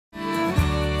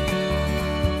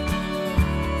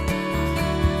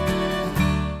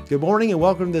Good morning and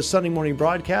welcome to this Sunday morning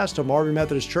broadcast of Marvin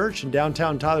Methodist Church in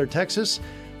downtown Tyler, Texas.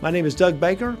 My name is Doug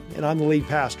Baker and I'm the lead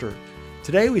pastor.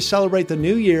 Today we celebrate the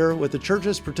new year with the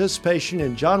church's participation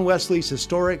in John Wesley's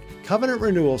historic Covenant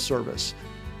Renewal Service.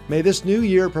 May this new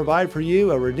year provide for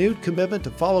you a renewed commitment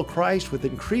to follow Christ with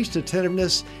increased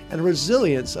attentiveness and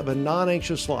resilience of a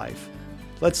non-anxious life.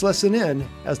 Let's listen in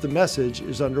as the message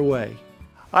is underway.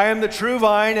 I am the true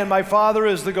vine and my Father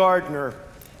is the gardener.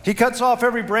 He cuts off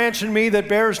every branch in me that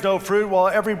bears no fruit, while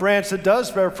every branch that does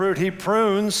bear fruit, he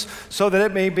prunes so that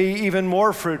it may be even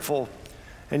more fruitful.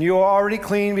 And you are already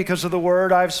clean because of the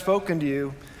word I've spoken to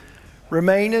you.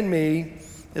 Remain in me,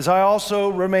 as I also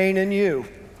remain in you.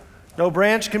 No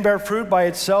branch can bear fruit by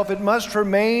itself. It must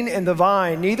remain in the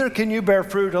vine. Neither can you bear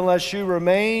fruit unless you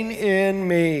remain in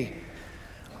me.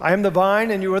 I am the vine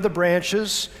and you are the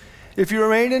branches. If you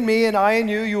remain in me and I in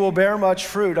you, you will bear much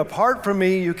fruit. Apart from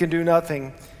me, you can do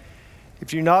nothing.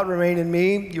 If you not remain in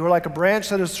me, you are like a branch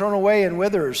that is thrown away and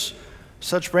withers.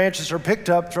 Such branches are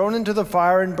picked up, thrown into the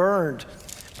fire, and burned.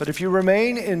 But if you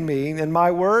remain in me, and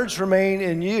my words remain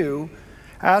in you,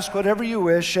 ask whatever you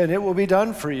wish, and it will be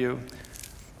done for you.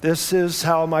 This is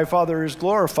how my Father is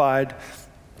glorified,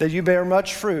 that you bear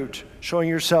much fruit, showing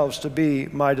yourselves to be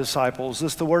my disciples.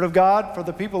 This is the word of God for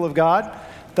the people of God.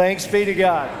 Thanks be to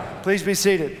God. Please be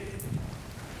seated.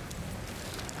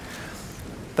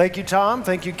 Thank you, Tom.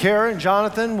 Thank you, Karen,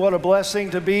 Jonathan. What a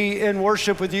blessing to be in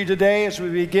worship with you today as we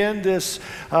begin this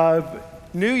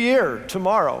new year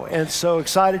tomorrow. And so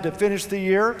excited to finish the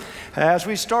year as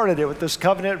we started it with this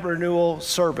covenant renewal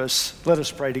service. Let us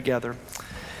pray together.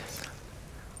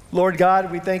 Lord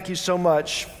God, we thank you so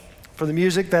much for the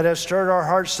music that has stirred our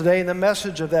hearts today and the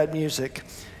message of that music.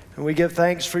 And we give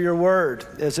thanks for your word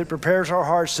as it prepares our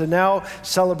hearts to now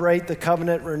celebrate the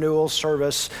covenant renewal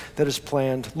service that is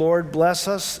planned. Lord, bless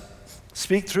us.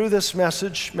 Speak through this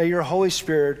message. May your Holy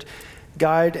Spirit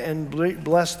guide and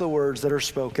bless the words that are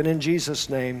spoken. In Jesus'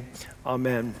 name,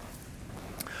 amen.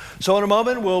 So in a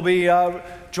moment, we'll be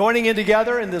joining in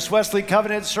together in this Wesley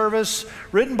Covenant service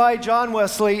written by John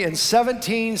Wesley in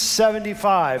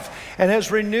 1775 and has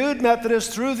renewed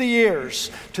Methodists through the years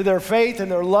to their faith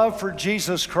and their love for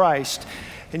Jesus Christ.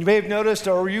 And you may have noticed,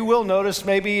 or you will notice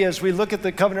maybe as we look at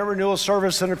the Covenant Renewal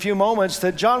Service in a few moments,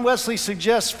 that John Wesley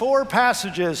suggests 4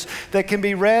 passages that can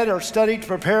be read or studied to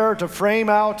prepare to frame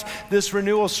out this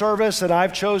renewal service. And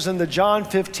I've chosen the John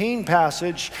 15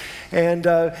 passage. And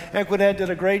Equinette did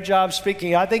a great job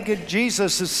speaking. I think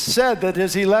Jesus has said that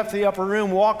as he left the upper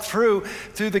room, walked through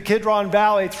the Kidron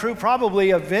Valley, through probably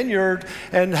a vineyard,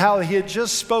 and how he had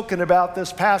just spoken about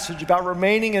this passage, about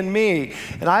remaining in me.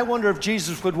 And I wonder if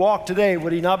Jesus would walk today,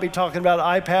 would he not be talking about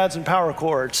iPads and power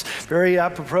cords? Very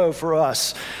apropos for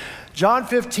us. John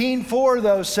 15:4,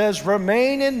 though, says,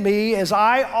 remain in me as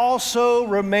I also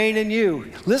remain in you.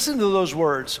 Listen to those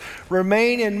words.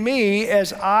 Remain in me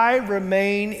as I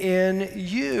remain in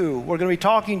you. We're going to be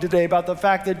talking today about the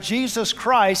fact that Jesus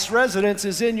Christ's residence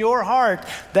is in your heart.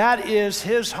 That is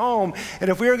his home. And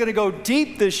if we are going to go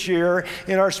deep this year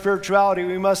in our spirituality,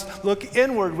 we must look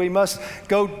inward. We must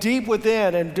go deep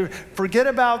within and forget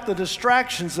about the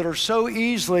distractions that are so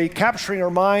easily capturing our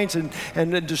minds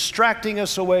and distracting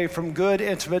us away from good,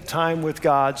 intimate time with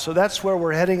God. So that's where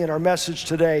we're heading in our message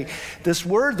today. This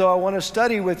word, though, I want to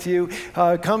study with you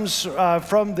comes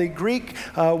from the Greek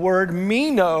word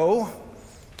meno,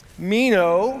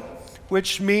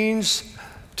 which means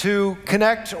to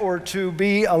connect or to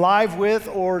be alive with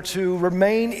or to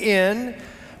remain in.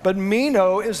 But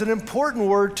meno is an important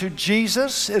word to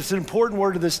Jesus. It's an important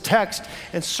word to this text.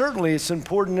 And certainly it's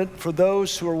important for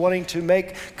those who are wanting to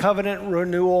make covenant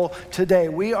renewal today.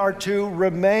 We are to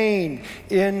remain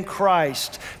in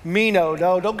Christ. Meno.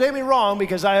 No, don't get me wrong,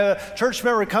 because I had a church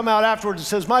member come out afterwards and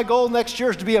says, my goal next year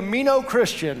is to be a Meno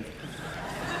Christian.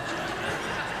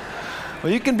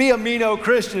 Well, you can be a Meno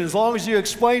Christian as long as you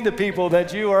explain to people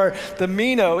that you are the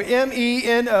Meno,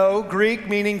 M-E-N-O, Greek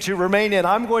meaning to remain in.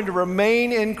 I'm going to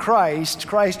remain in Christ.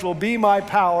 Christ will be my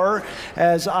power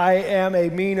as I am a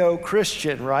Meno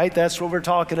Christian, right? That's what we're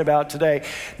talking about today.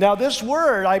 Now, this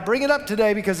word, I bring it up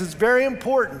today because it's very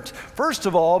important. First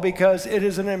of all, because it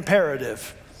is an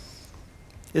imperative.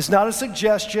 It's not a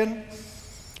suggestion.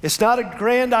 It's not a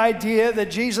grand idea that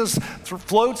Jesus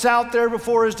floats out there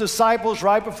before his disciples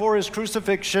right before his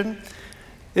crucifixion.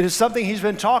 It is something he's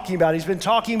been talking about. He's been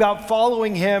talking about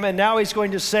following him, and now he's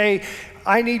going to say,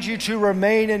 I need you to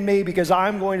remain in me because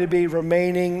I'm going to be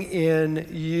remaining in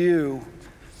you.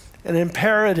 An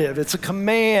imperative. It's a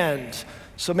command.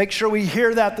 So make sure we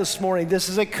hear that this morning. This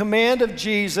is a command of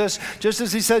Jesus. Just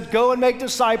as he said, go and make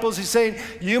disciples, he's saying,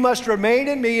 you must remain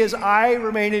in me as I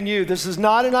remain in you. This is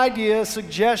not an idea, a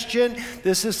suggestion.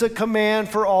 This is a command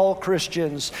for all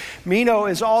Christians. Meno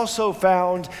is also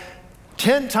found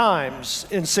 10 times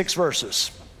in 6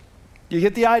 verses. You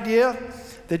get the idea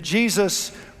that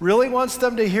Jesus really wants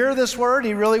them to hear this word.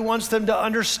 He really wants them to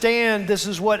understand this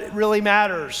is what really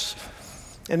matters.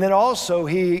 And then also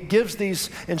he gives these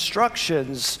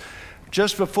instructions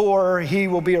just before he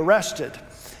will be arrested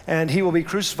and he will be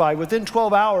crucified. Within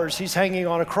 12 hours, he's hanging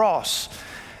on a cross.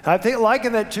 I think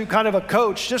liken that to kind of a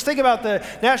coach. Just think about the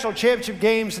national championship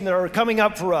games that are coming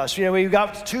up for us. You know, we've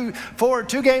got two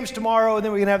games tomorrow, and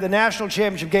then we're going to have the national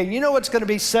championship game. You know what's going to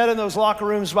be said in those locker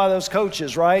rooms by those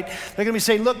coaches, right? They're going to be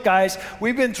saying, look, guys,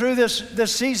 we've been through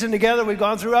this season together. We've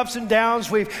gone through ups and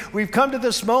downs. We've come to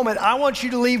this moment. I want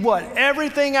you to leave what?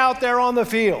 Everything out there on the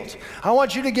field. I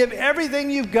want you to give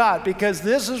everything you've got, because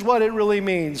this is what it really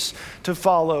means to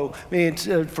follow me,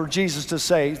 for Jesus to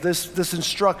say this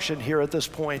instruction here at this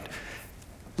point.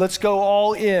 Let's go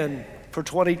all in for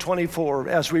 2024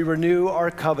 as we renew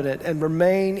our covenant and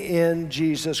remain in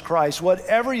Jesus Christ.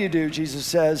 Whatever you do, Jesus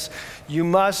says, you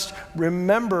must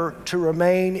remember to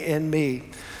remain in me.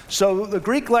 So the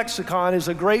Greek lexicon is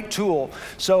a great tool.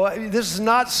 So this is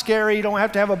not scary. You don't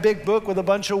have to have a big book with a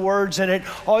bunch of words in it.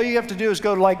 All you have to do is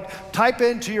go type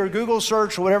into your Google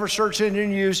search or whatever search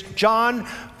engine you use, John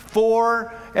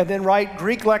 4, and then write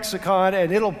Greek lexicon,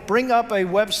 and it'll bring up a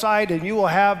website, and you will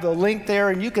have the link there,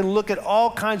 and you can look at all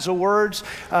kinds of words,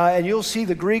 and you'll see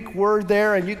the Greek word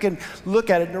there, and you can look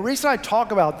at it. And the reason I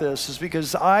talk about this is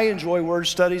because I enjoy word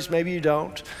studies. Maybe you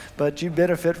don't, but you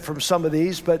benefit from some of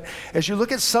these. But as you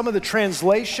look at some of the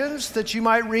translations that you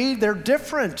might read, they're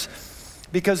different,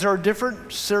 because there are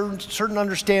different certain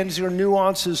understandings or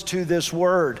nuances to this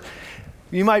word.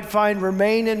 You might find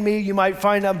remain in me. You might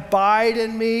find abide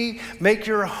in me. Make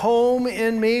your home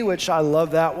in me, which I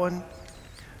love that one.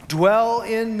 Dwell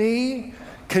in me.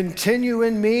 Continue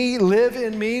in me. Live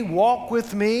in me. Walk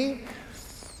with me.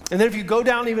 And then if you go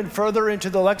down even further into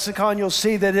the lexicon, you'll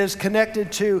see that it is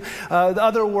connected to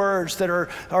other words that are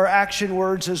action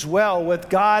words as well, with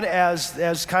God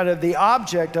as kind of the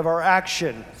object of our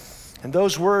action. And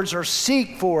those words are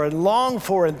seek for and long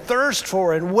for and thirst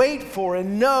for and wait for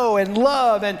and know and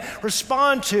love and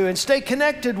respond to and stay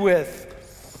connected with.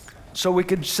 So we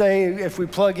could say, if we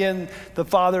plug in the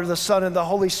Father, the Son, and the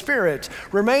Holy Spirit,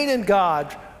 remain in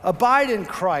God, abide in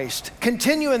Christ,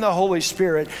 continue in the Holy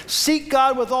Spirit, seek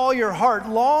God with all your heart,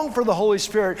 long for the Holy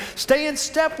Spirit, stay in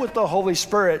step with the Holy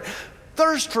Spirit,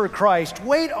 thirst for Christ,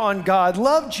 wait on God,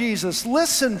 love Jesus,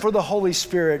 listen for the Holy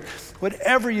Spirit.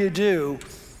 Whatever you do,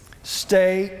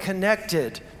 stay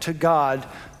connected to God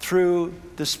through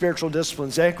the spiritual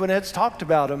disciplines. Anquinet's talked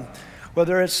about them.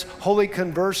 Whether it's holy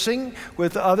conversing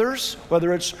with others,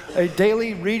 whether it's a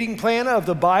daily reading plan of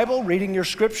the Bible, reading your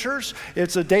scriptures,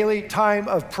 it's a daily time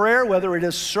of prayer, whether it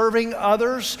is serving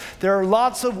others. There are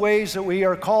lots of ways that we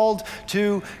are called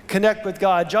to connect with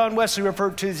God. John Wesley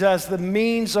referred to this as the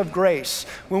means of grace.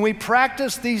 When we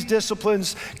practice these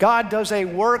disciplines, God does a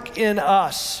work in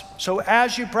us. So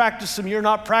as you practice them, you're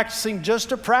not practicing just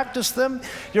to practice them.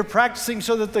 You're practicing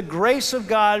so that the grace of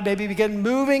God may begin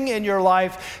moving in your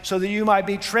life, so that you might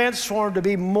be transformed to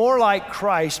be more like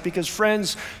Christ. Because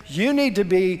friends, you need to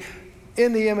be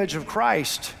in the image of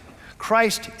Christ.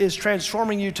 Christ is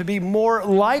transforming you to be more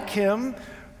like Him.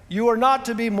 You are not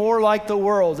to be more like the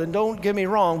world. And don't get me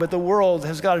wrong, but the world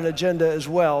has got an agenda as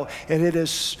well. And it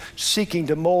is seeking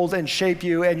to mold and shape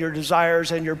you and your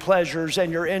desires and your pleasures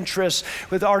and your interests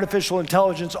with artificial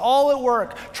intelligence, all at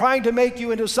work, trying to make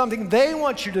you into something they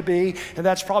want you to be. And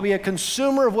that's probably a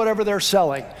consumer of whatever they're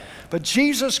selling. But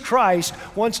Jesus Christ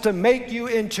wants to make you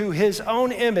into His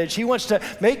own image. He wants to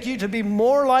make you to be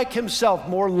more like Himself,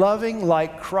 more loving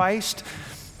like Christ.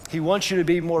 He wants you to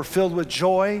be more filled with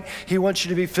joy. He wants you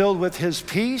to be filled with His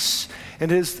peace. And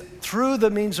it is through the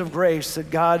means of grace that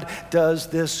God does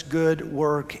this good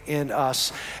work in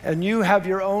us. And you have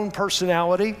your own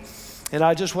personality. And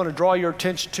I just want to draw your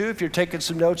attention to, if you're taking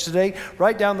some notes today,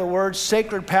 write down the words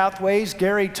Sacred Pathways,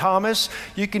 Gary Thomas.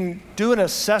 You can do an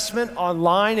assessment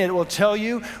online, and it will tell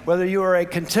you whether you are a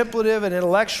contemplative, an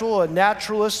intellectual, a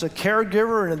naturalist, a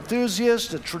caregiver, an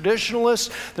enthusiast, a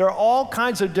traditionalist. There are all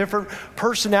kinds of different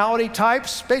personality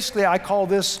types. Basically, I call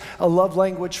this a love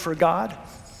language for God.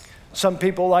 Some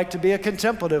people like to be a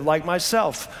contemplative, like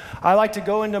myself. I like to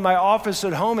go into my office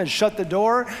at home and shut the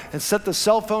door and set the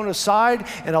cell phone aside,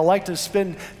 and I like to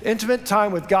spend intimate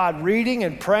time with God, reading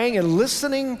and praying and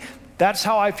listening. That's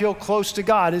how I feel close to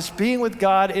God, is being with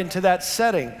God into that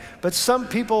setting. But some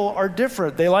people are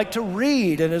different. They like to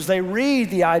read, and as they read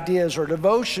the ideas or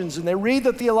devotions, and they read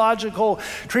the theological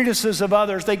treatises of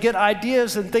others, they get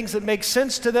ideas and things that make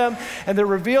sense to them, and they're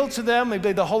revealed to them.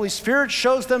 Maybe the Holy Spirit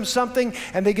shows them something,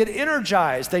 and they get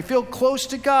energized. They feel close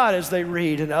to God as they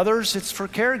read. And others, it's for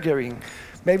caregiving.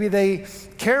 Maybe they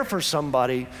care for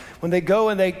somebody. When they go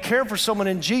and they care for someone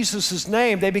in Jesus'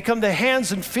 name, they become the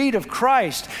hands and feet of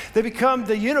Christ. They become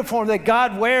the uniform that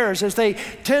God wears as they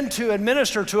tend to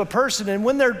administer to a person. And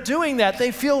when they're doing that, they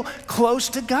feel close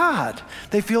to God.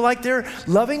 They feel like they're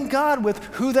loving God with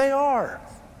who they are.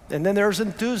 And then there's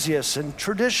enthusiasts and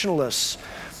traditionalists.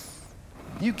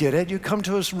 You get it. You come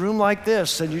to a room like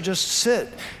this and you just sit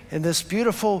in this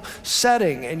beautiful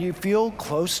setting and you feel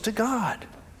close to God.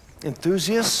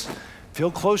 Enthusiasts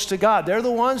feel close to God. They're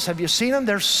the ones, have you seen them?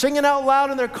 They're singing out loud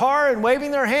in their car and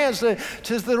waving their hands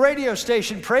to the radio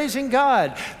station, praising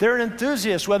God. They're an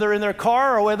enthusiast, whether in their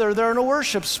car or whether they're in a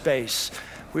worship space.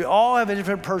 We all have a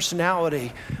different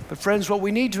personality. But friends, what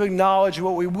we need to acknowledge,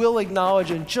 what we will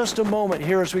acknowledge in just a moment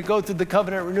here as we go through the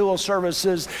covenant renewal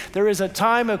services, there is a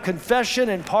time of confession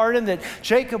and pardon that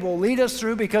Jacob will lead us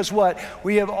through, because what?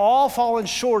 We have all fallen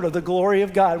short of the glory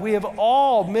of God. We have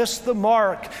all missed the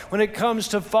mark when it comes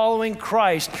to following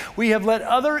Christ. We have let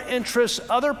other interests,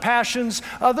 other passions,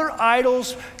 other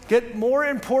idols get more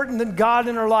important than God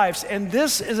in our lives. And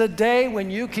this is a day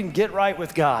when you can get right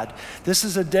with God. This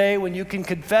is a day when you can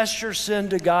confess your sin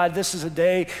to God. This is a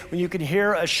day when you can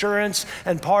hear assurance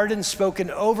and pardon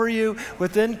spoken over you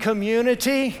within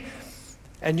community,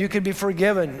 and you can be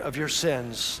forgiven of your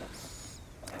sins.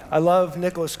 I love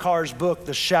Nicholas Carr's book,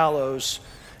 The Shallows.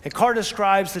 And Carr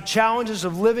describes the challenges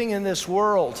of living in this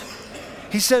world.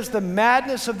 He says the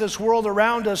madness of this world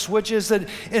around us, which is an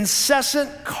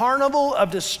incessant carnival of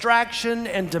distraction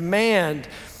and demand,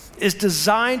 is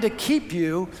designed to keep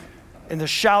you in the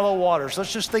shallow waters.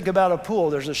 Let's just think about a pool.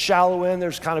 There's a shallow end,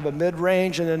 there's kind of a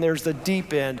mid-range, and then there's the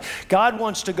deep end. God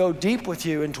wants to go deep with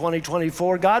you in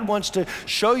 2024. God wants to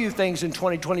show you things in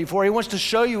 2024. He wants to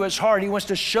show you his heart. He wants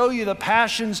to show you the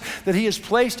passions that he has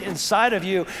placed inside of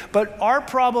you. But our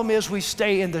problem is we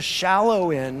stay in the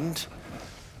shallow end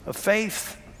of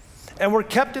faith. And we're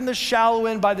kept in the shallow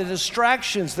end by the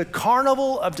distractions, the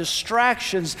carnival of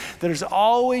distractions that is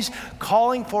always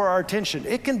calling for our attention.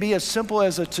 It can be as simple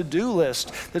as a to-do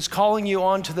list that's calling you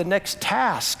on to the next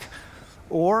task.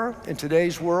 Or, in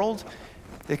today's world,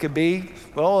 it could be,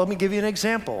 well, let me give you an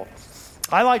example.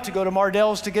 I like to go to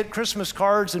Mardell's to get Christmas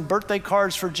cards and birthday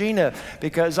cards for Gina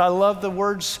because I love the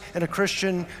words in a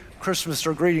Christian Christmas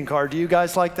or greeting card. Do you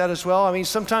guys like that as well? I mean,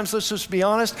 sometimes, let's just be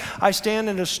honest, I stand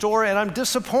in a store and I'm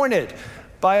disappointed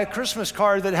by a Christmas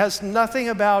card that has nothing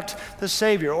about the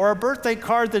Savior, or a birthday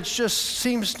card that just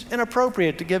seems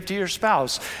inappropriate to give to your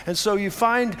spouse. And so you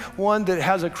find one that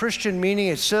has a Christian meaning,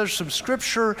 it says some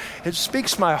scripture, it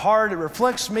speaks my heart, it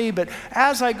reflects me. But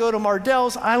as I go to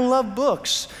Mardell's, I love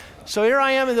books. So here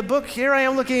I am in the book, here I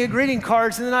am looking at greeting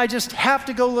cards, and then I just have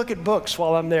to go look at books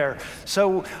while I'm there.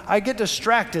 So I get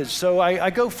distracted. So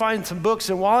I go find some books,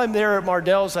 and while I'm there at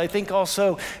Mardell's, I think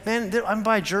also, man, I'm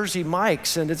by Jersey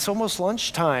Mike's, and it's almost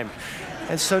lunchtime.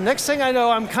 And so next thing I know,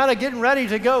 I'm kind of getting ready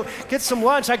to go get some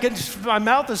lunch. My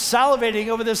mouth is salivating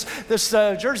over this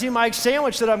Jersey Mike's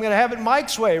sandwich that I'm going to have at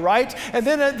Mike's Way, right? And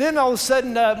then all of a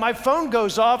sudden, my phone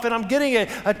goes off, and I'm getting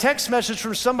a text message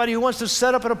from somebody who wants to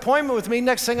set up an appointment with me.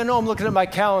 Next thing I know, I'm looking at my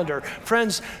calendar.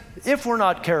 Friends, if we're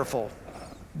not careful,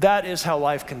 that is how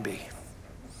life can be.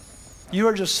 You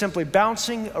are just simply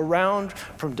bouncing around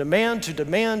from demand to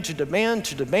demand to demand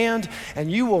to demand,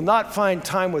 and you will not find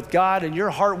time with God, and your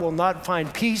heart will not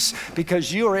find peace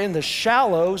because you are in the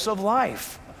shallows of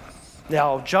life.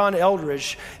 Now, John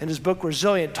Eldridge, in his book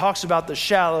Resilient, talks about the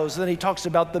shallows, and then he talks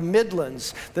about the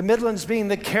midlands being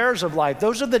the cares of life.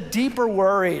 Those are the deeper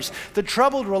worries, the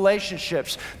troubled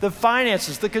relationships, the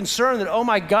finances, the concern that, oh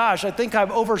my gosh, I think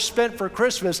I've overspent for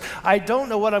Christmas. I don't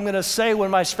know what I'm going to say when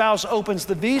my spouse opens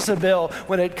the Visa bill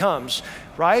when it comes,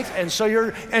 right? And so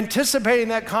you're anticipating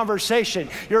that conversation.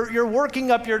 You're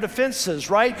working up your defenses,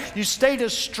 right? You stay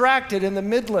distracted in the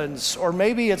midlands, or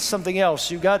maybe it's something else.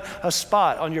 You've got a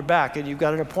spot on your back and you've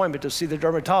got an appointment to see the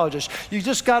dermatologist. You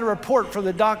just got a report from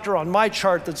the doctor on my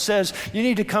chart that says you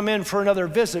need to come in for another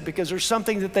visit because there's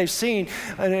something that they've seen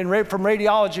from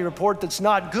radiology report that's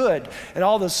not good. And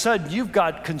all of a sudden you've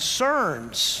got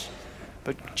concerns.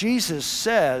 But Jesus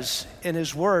says in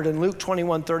his word in Luke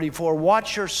 21:34,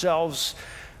 watch yourselves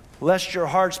lest your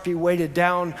hearts be weighted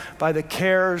down by the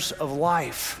cares of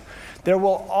life. There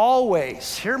will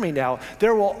always, hear me now,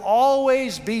 there will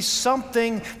always be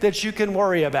something that you can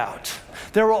worry about.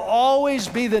 There will always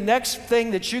be the next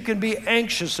thing that you can be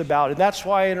anxious about. And that's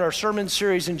why in our sermon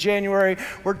series in January,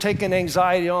 we're taking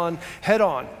anxiety on head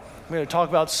on. We're going to talk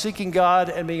about seeking God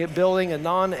and building a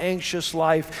non-anxious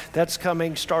life. That's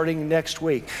coming starting next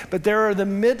week. But there are the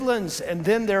midlands, and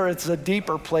then there is the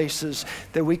deeper places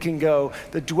that we can go.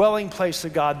 The dwelling place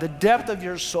of God, the depth of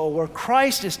your soul, where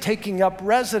Christ is taking up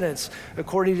residence,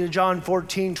 according to John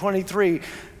 14:23.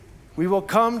 We will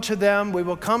come to them, we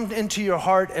will come into your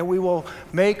heart, and we will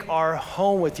make our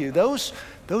home with you. Those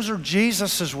are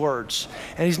Jesus' words.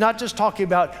 And he's not just talking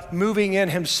about moving in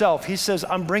himself. He says,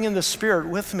 I'm bringing the Spirit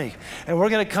with me. And we're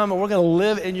going to come and we're going to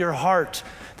live in your heart.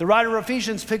 The writer of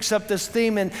Ephesians picks up this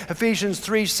theme in Ephesians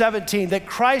 3:17, that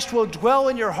Christ will dwell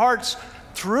in your hearts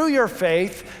through your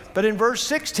faith. But in verse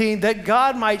 16, that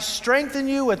God might strengthen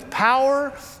you with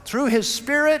power through his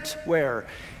Spirit, where?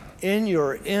 In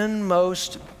your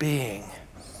inmost being.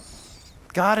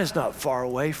 God is not far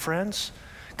away, friends.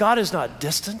 God is not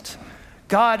distant.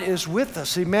 God is with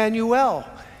us, Emmanuel.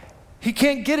 He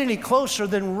can't get any closer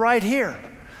than right here.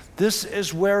 This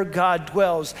is where God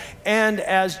dwells. And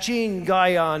as Jean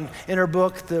Guyon in her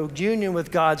book, The Union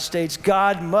with God, states,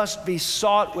 God must be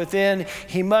sought within.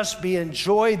 He must be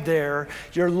enjoyed there.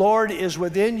 Your Lord is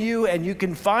within you, and you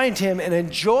can find him and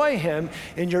enjoy him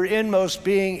in your inmost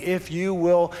being if you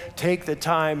will take the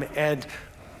time and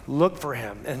look for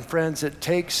him. And friends, it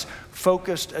takes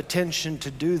focused attention to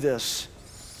do this.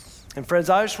 And friends,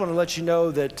 I just want to let you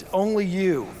know that only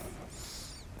you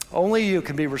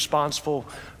can be responsible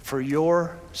for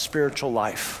your spiritual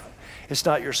life. It's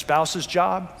not your spouse's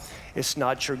job. It's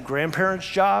not your grandparents'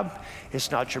 job.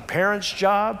 It's not your parents'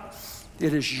 job.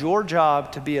 It is your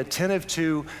job to be attentive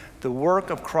to the work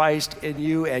of Christ in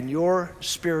you and your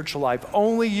spiritual life.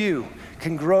 Only you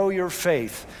can grow your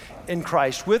faith in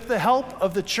Christ with the help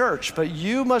of the church. But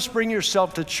you must bring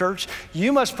yourself to church.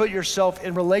 You must put yourself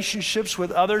in relationships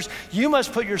with others. You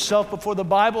must put yourself before the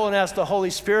Bible and ask the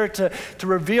Holy Spirit to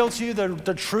reveal to you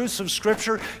the truths of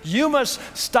Scripture. You must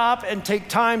stop and take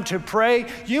time to pray.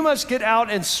 You must get out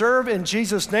and serve in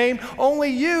Jesus' name. Only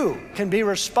you can be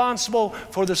responsible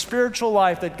for the spiritual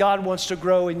life that God wants to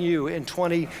grow in you in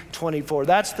 2024.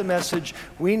 That's the message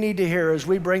we need to hear as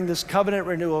we bring this covenant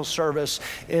renewal service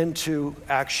into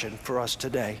action for us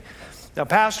today. Now,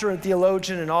 pastor and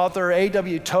theologian and author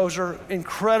A.W. Tozer,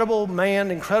 incredible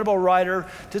man, incredible writer,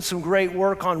 did some great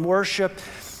work on worship.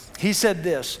 He said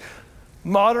this: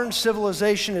 modern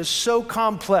civilization is so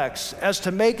complex as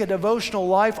to make a devotional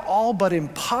life all but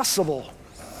impossible.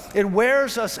 It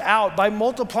wears us out by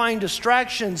multiplying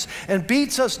distractions and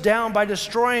beats us down by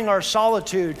destroying our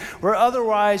solitude, where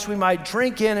otherwise we might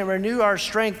drink in and renew our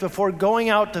strength before going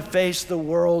out to face the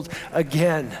world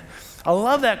again. I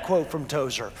love that quote from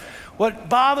Tozer. What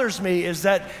bothers me is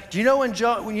that, do you know when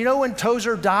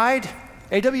Tozer died?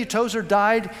 A.W. Tozer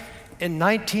died in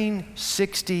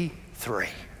 1963.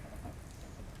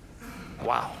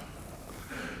 Wow.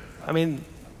 I mean,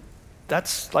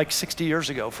 that's like 60 years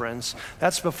ago, friends.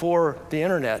 That's before the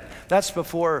internet. That's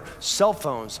before cell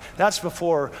phones. That's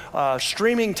before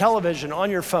streaming television on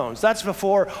your phones. That's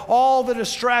before all the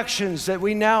distractions that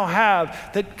we now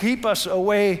have that keep us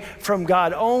away from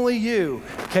God. Only you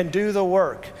can do the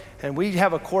work. And we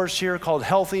have a course here called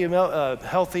Healthy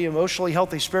Emotionally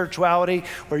Healthy Spirituality,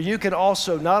 where you can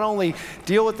also not only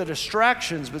deal with the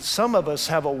distractions, but some of us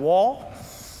have a wall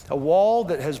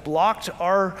that has blocked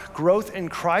our growth in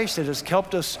Christ. It has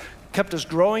kept us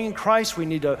growing in Christ. We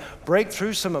need to break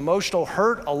through some emotional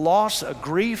hurt, a loss, a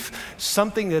grief,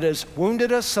 something that has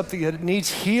wounded us, something that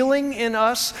needs healing in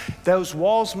us. Those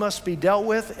walls must be dealt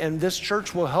with, and this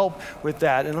church will help with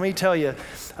that. And let me tell you,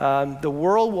 the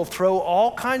world will throw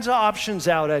all kinds of options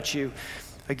out at you.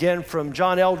 Again, from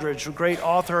John Eldredge, a great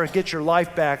author, Get Your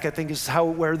Life Back, I think is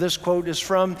where this quote is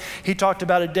from. He talked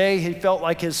about a day he felt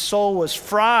like his soul was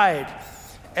fried,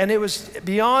 and it was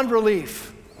beyond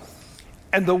relief.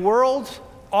 And the world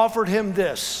offered him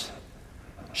this: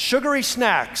 sugary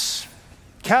snacks,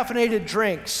 caffeinated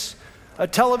drinks, a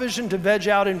television to veg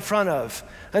out in front of,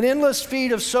 an endless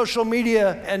feed of social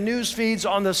media and news feeds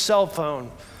on the cell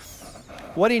phone.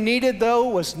 What he needed, though,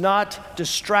 was not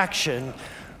distraction.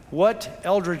 What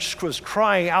Eldredge was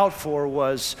crying out for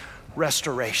was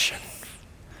restoration.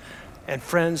 And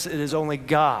friends, it is only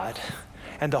God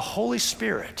and the Holy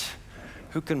Spirit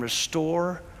who can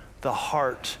restore the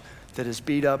heart that is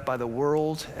beat up by the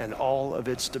world and all of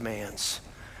its demands.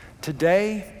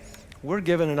 Today, we're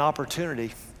given an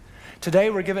opportunity. Today,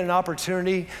 we're given an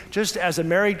opportunity just as a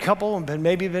married couple and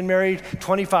maybe been married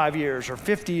 25 years or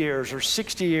 50 years or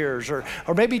 60 years or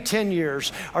maybe 10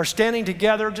 years are standing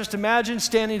together. Just imagine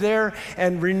standing there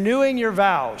and renewing your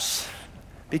vows.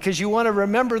 because you want to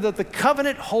remember that the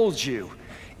covenant holds you,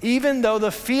 even though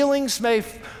the feelings may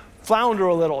flounder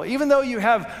a little, even though you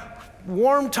have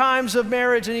warm times of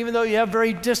marriage, and even though you have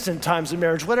very distant times of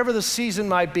marriage, whatever the season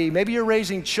might be. Maybe you're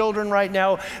raising children right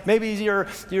now. Maybe you're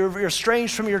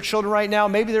estranged from your children right now.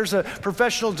 Maybe there's a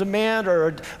professional demand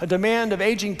or a demand of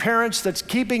aging parents that's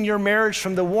keeping your marriage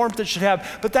from the warmth it should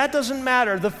have. But that doesn't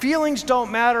matter. The feelings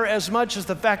don't matter as much as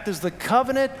the fact is the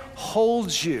covenant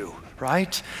holds you,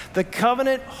 right? The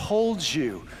covenant holds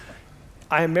you.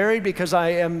 I am married because I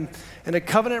am in a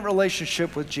covenant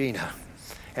relationship with Gina.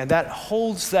 And that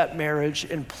holds that marriage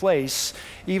in place,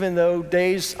 even though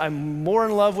days I'm more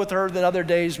in love with her than other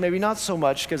days, maybe not so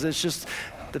much, because it's just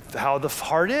how the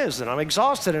heart is, and I'm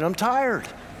exhausted and I'm tired.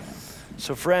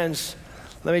 So friends,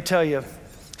 let me tell you,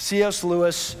 C.S.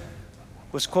 Lewis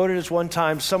was quoted as one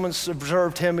time, someone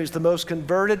observed him as the most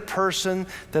converted person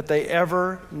that they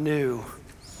ever knew.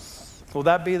 Will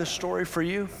that be the story for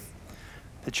you?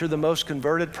 That you're the most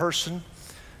converted person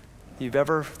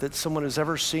that someone has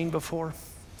ever seen before?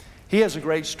 He has a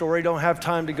great story. Don't have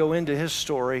time to go into his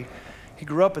story. He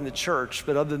grew up in the church,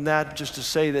 but other than that, just to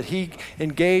say that he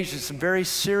engaged in some very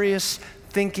serious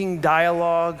thinking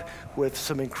dialogue with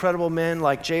some incredible men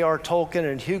like J.R. Tolkien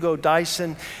and Hugo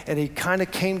Dyson, and he kind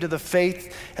of came to the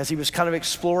faith as he was kind of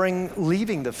exploring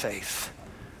leaving the faith.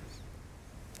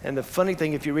 And the funny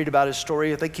thing, if you read about his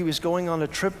story, I think he was going on a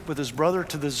trip with his brother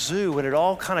to the zoo, and it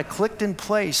all kind of clicked in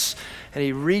place, and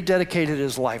he rededicated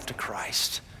his life to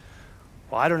Christ.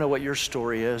 Well, I don't know what your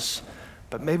story is,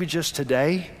 but maybe just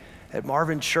today at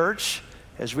Marvin Church,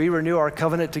 as we renew our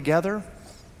covenant together,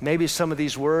 maybe some of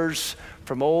these words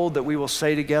from old that we will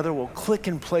say together will click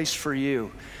in place for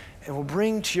you and will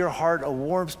bring to your heart a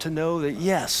warmth to know that,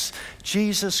 yes,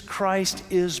 Jesus Christ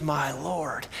is my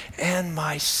Lord and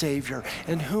my Savior,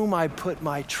 in whom I put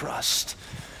my trust.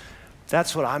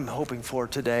 That's what I'm hoping for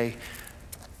today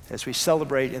as we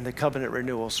celebrate in the covenant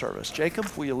renewal service. Jacob,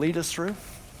 will you lead us through?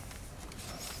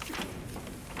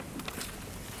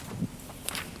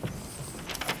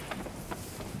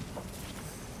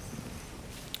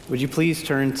 Would you please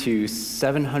turn to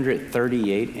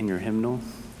 738 in your hymnal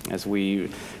as we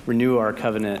renew our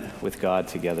covenant with God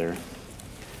together?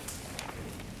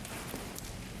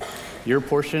 Your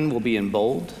portion will be in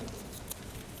bold.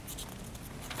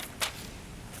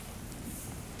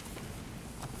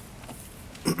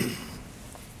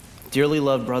 Dearly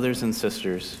loved brothers and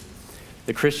sisters,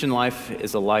 the Christian life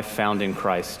is a life found in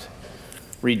Christ,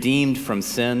 redeemed from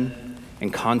sin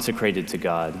and consecrated to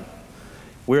God.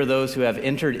 We are those who have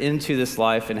entered into this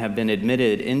life and have been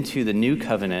admitted into the new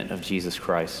covenant of Jesus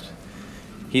Christ.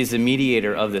 He is the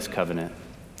mediator of this covenant.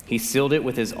 He sealed it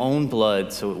with his own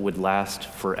blood so it would last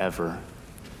forever.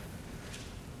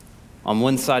 On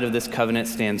one side of this covenant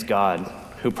stands God,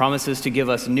 who promises to give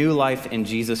us new life in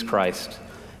Jesus Christ,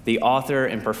 the author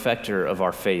and perfecter of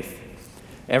our faith.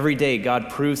 Every day, God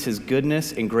proves his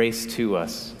goodness and grace to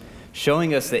us,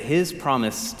 showing us that his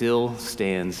promise still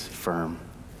stands firm.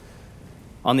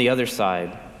 On the other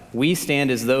side, we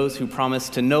stand as those who promise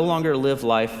to no longer live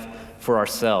life for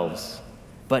ourselves,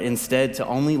 but instead to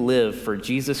only live for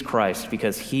Jesus Christ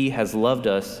because he has loved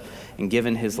us and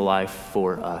given his life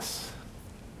for us.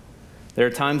 There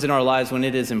are times in our lives when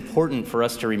it is important for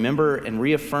us to remember and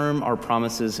reaffirm our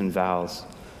promises and vows.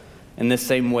 In this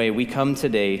same way, we come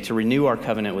today to renew our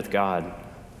covenant with God.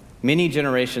 Many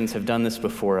generations have done this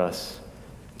before us.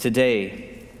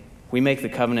 Today, we make the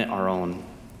covenant our own,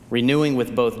 renewing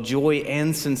with both joy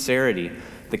and sincerity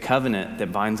the covenant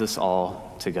that binds us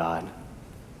all to God.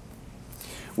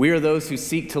 We are those who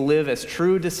seek to live as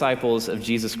true disciples of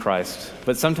Jesus Christ,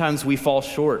 but sometimes we fall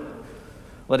short.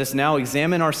 Let us now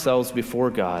examine ourselves before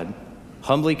God,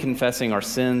 humbly confessing our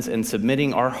sins and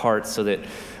submitting our hearts so that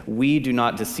we do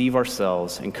not deceive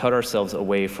ourselves and cut ourselves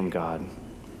away from God.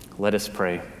 Let us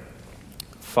pray.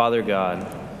 Father God,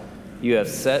 you have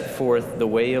set forth the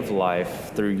way of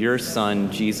life through your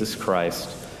Son, Jesus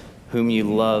Christ, whom you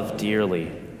love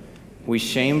dearly. We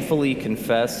shamefully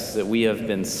confess that we have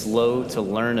been slow to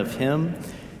learn of him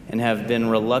and have been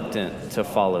reluctant to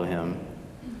follow him.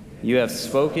 You have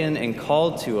spoken and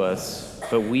called to us,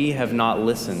 but we have not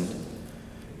listened.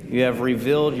 You have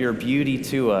revealed your beauty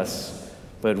to us,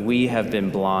 but we have been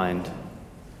blind.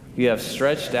 You have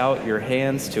stretched out your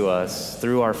hands to us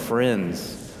through our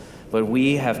friends, but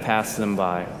we have passed them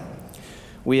by.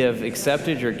 We have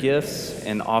accepted your gifts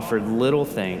and offered little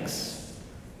thanks.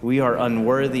 We are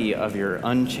unworthy of your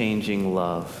unchanging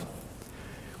love.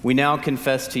 We now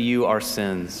confess to you our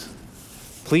sins.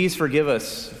 Please forgive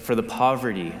us for the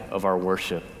poverty of our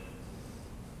worship,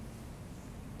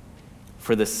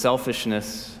 for the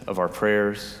selfishness of our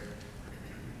prayers,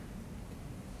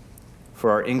 for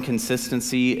our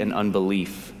inconsistency and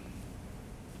unbelief,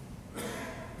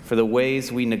 for the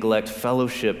ways we neglect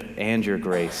fellowship and your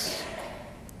grace,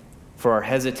 for our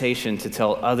hesitation to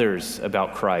tell others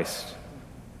about Christ,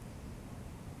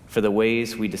 for the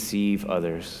ways we deceive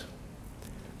others.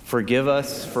 Forgive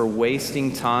us for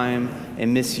wasting time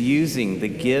and misusing the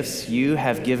gifts you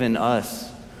have given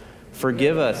us.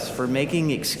 Forgive us for making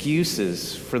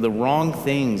excuses for the wrong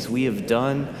things we have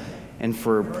done and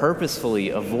for purposefully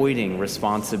avoiding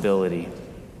responsibility.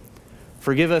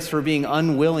 Forgive us for being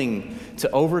unwilling to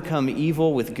overcome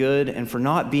evil with good and for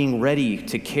not being ready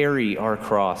to carry our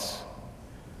cross.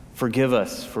 Forgive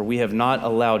us for we have not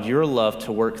allowed your love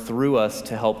to work through us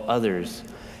to help others,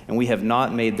 and we have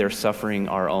not made their suffering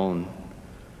our own.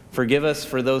 Forgive us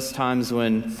for those times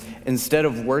when, instead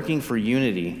of working for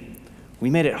unity,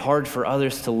 we made it hard for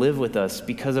others to live with us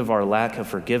because of our lack of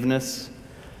forgiveness,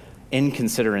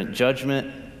 inconsiderate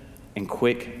judgment, and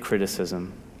quick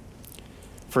criticism.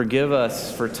 Forgive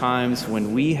us for times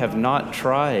when we have not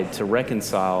tried to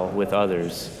reconcile with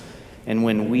others and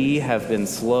when we have been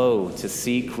slow to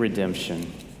seek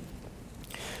redemption.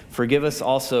 Forgive us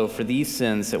also for these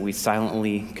sins that we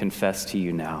silently confess to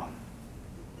you now.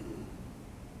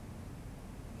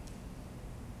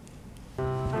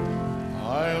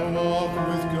 I'll walk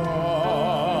with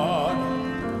God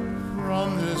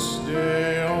from this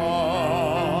day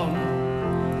on.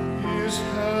 His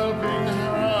helping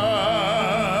hand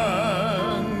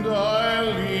I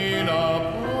lean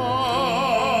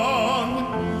upon.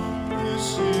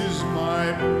 This is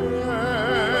my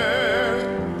prayer,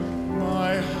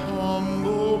 my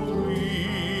humble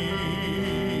plea.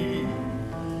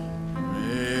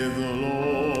 May the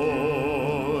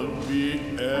Lord be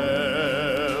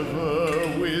ever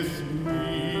with me.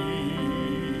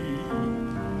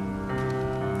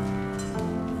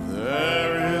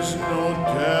 There is no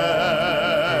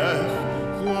death,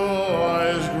 though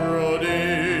eyes grow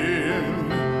dim.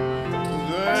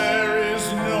 There is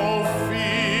no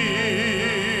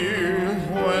fear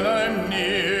when I'm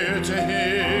near to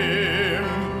Him.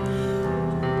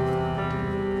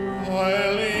 I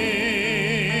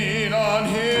lean on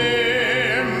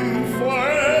Him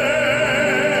forever,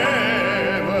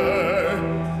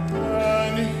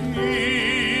 and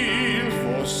He'll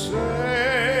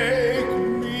forsake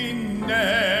me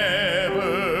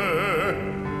never.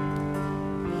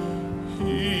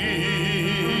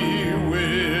 He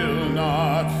will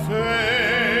not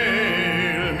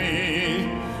fail me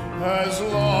as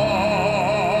long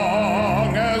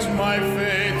as my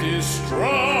faith is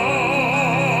strong.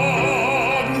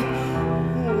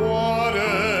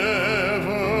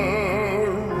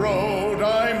 Whatever road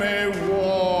I may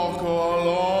walk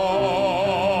along,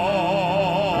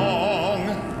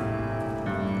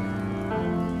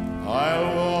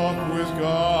 I'll walk with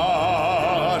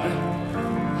God.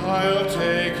 I'll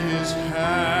take His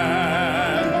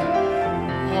hand.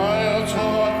 I'll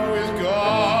talk with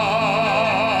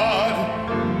God.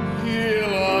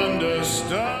 He'll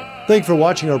understand. Thank you for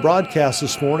watching our broadcast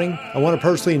this morning. I want to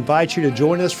personally invite you to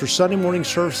join us for Sunday morning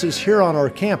services here on our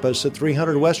campus at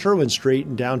 300 West Irwin Street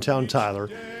in downtown Tyler.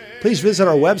 Please visit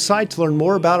our website to learn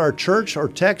more about our church or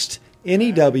text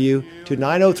NEW to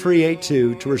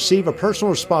 90382 to receive a personal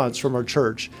response from our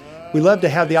church. We love to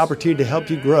have the opportunity to help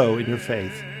you grow in your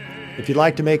faith. If you'd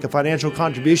like to make a financial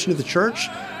contribution to the church,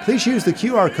 please use the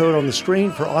QR code on the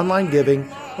screen for online giving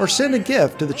or send a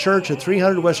gift to the church at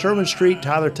 300 West Irwin Street,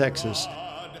 Tyler, Texas.